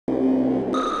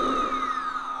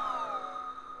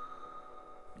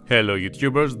Hello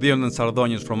YouTubers, Dion and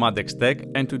Sardonius from M.A.D Tech,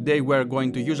 and today we are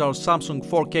going to use our Samsung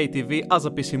 4K TV as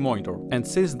a PC monitor. And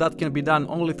since that can be done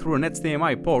only through an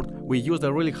HDMI port, we used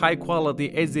a really high quality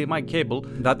HDMI cable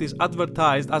that is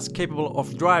advertised as capable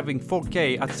of driving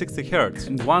 4K at 60 Hz.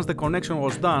 And once the connection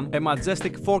was done, a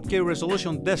majestic 4K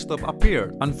resolution desktop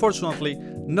appeared. Unfortunately,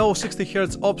 no 60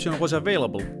 Hz option was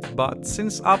available, but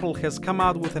since Apple has come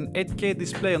out with an 8K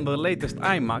display on the latest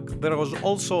iMac, there was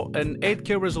also an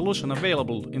 8K resolution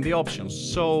available in the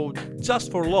options, so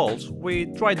just for lols, we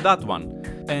tried that one,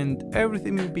 and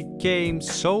everything became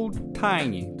so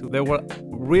tiny. They were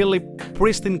really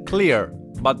pristine clear,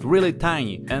 but really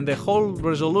tiny, and the whole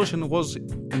resolution was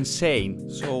insane.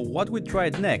 So what we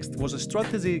tried next was a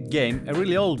strategy game, a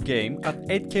really old game, at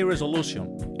 8K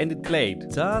resolution, and it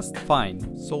played just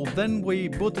fine. So then we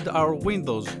booted our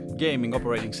Windows gaming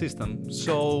operating system,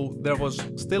 so there was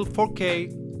still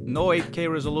 4K, no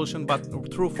 8K resolution, but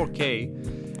true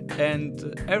 4K,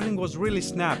 and everything was really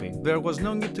snappy. There was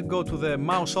no need to go to the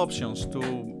mouse options to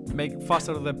make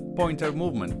faster the pointer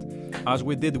movement, as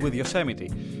we did with Yosemite.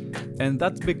 And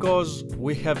that's because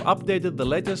we have updated the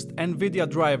latest nVidia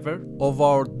driver of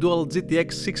our dual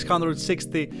GTX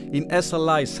 660 in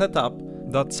SLI setup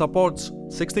that supports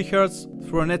 60 Hz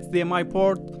through an HDMI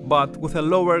port, but with a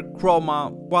lower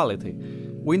chroma quality.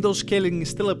 Windows scaling is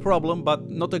still a problem, but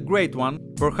not a great one.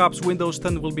 Perhaps Windows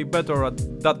 10 will be better at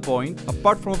that point.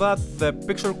 Apart from that, the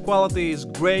picture quality is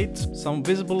great. Some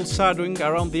visible shadowing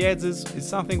around the edges is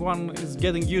something one is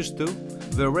getting used to.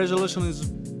 The resolution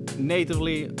is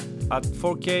natively at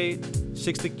 4K,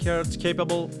 60 Hz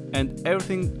capable, and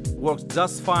everything works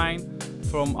just fine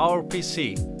from our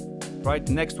PC, right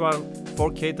next to our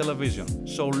 4K television.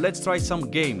 So let's try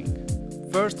some gaming.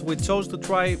 First, we chose to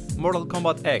try Mortal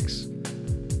Kombat X.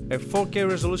 A 4K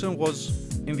resolution was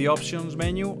in the options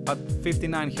menu at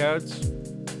 59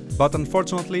 Hz, but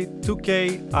unfortunately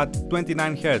 2K at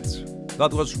 29 Hz.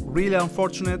 That was really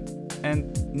unfortunate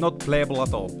and not playable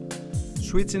at all.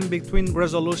 Switching between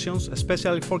resolutions,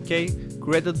 especially 4K,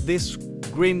 created this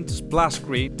green splash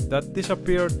screen that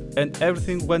disappeared and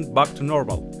everything went back to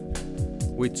normal.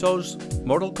 We chose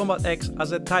Mortal Kombat X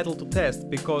as a title to test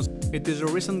because it is a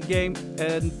recent game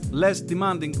and less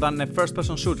demanding than a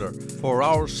first-person shooter for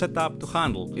our setup to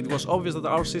handle. It was obvious that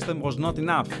our system was not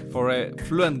enough for a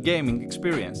fluent gaming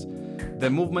experience.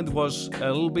 The movement was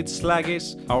a little bit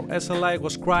sluggish, our SLI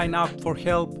was crying out for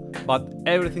help, but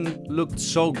everything looked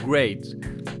so great.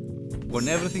 When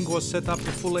everything was set up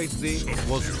to full HD, it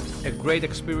was a great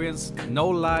experience, no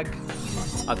lag,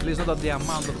 at least not at the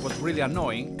amount that was really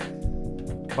annoying.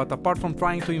 But apart from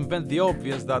trying to invent the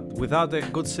obvious that without a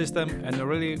good system and a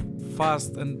really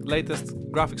fast and latest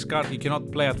graphics card you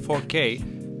cannot play at 4K,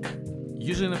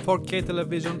 using a 4K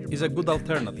television is a good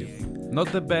alternative.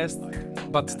 Not the best,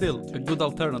 but still a good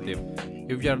alternative.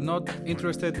 If you are not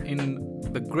interested in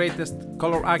the greatest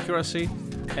color accuracy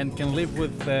and can live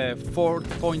with the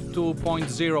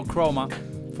 4.2.0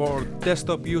 chroma for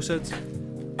desktop usage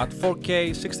at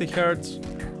 4K 60 Hz,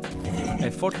 a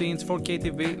 40-inch 4K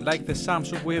TV like the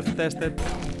Samsung we have tested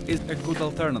is a good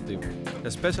alternative,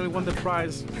 especially when the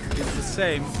price is the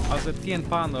same as a TN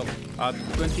panel at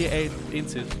 28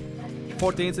 inches.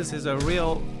 40 inches is a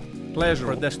real pleasure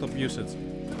for desktop usage.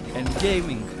 And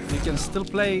gaming, you can still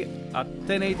play at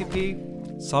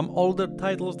 1080p, some older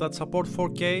titles that support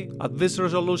 4K at this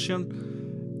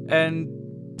resolution, and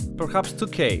perhaps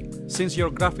 2K, since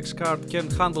your graphics card can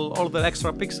handle all the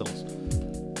extra pixels.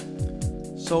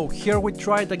 So here we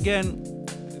tried again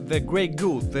the Grey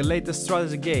Goo, the latest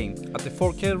strategy game, at the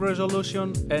 4K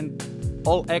resolution and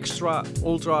all extra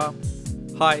ultra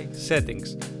high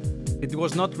settings. It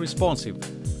was not responsive,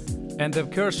 and the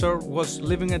cursor was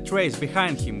leaving a trace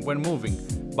behind him when moving,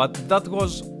 but that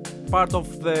was part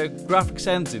of the graphics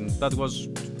engine that was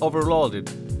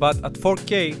overloaded. But at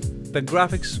 4K, the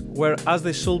graphics were as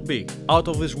they should be, out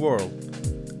of this world.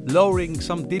 Lowering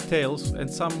some details and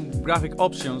some graphic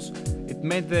options, it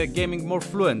made the gaming more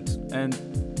fluent, and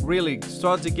really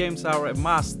strategy games are a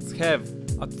must-have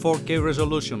at 4K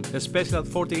resolution, especially at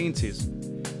 40 inches.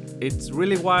 It's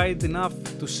really wide enough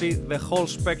to see the whole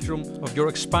spectrum of your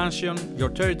expansion, your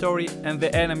territory, and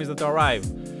the enemies that arrive.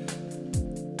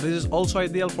 This is also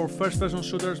ideal for first-person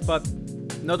shooters, but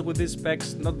not with these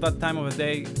specs, not that time of the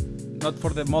day, not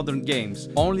for the modern games.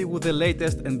 Only with the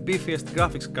latest and beefiest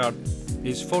graphics card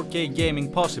is 4K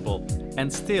gaming possible, and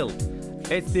still,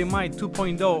 HDMI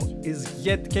 2.0 is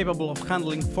yet capable of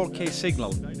handling 4K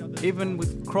signal, even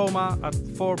with chroma at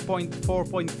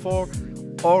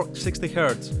 4.4.4 or 60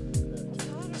 Hz.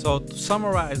 So to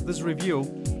summarize this review,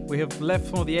 we have left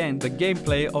for the end the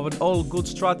gameplay of an all good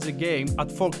strategy game at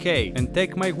 4K, and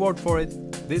take my word for it,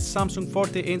 this Samsung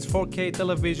 40-inch 4K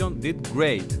television did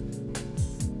great.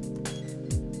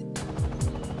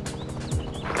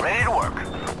 Ready to work.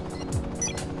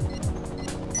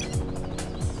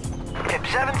 Tip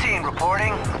 17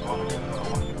 reporting.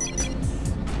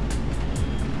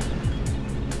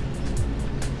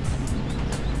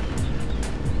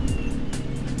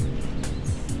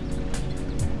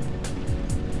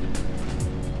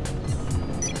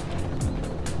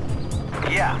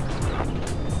 Yeah.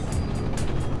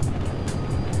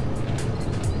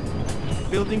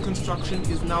 Building construction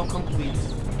is now complete.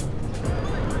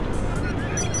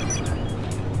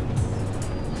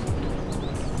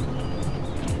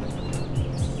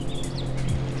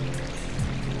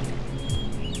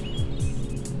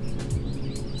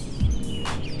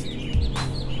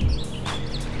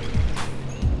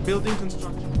 Building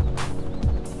construction.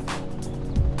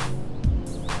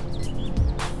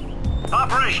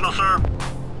 Operational, sir.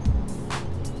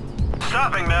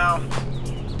 Stopping now.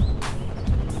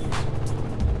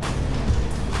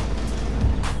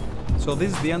 So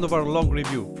this is the end of our long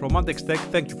review. From Mac OS Tech,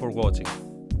 thank you for watching.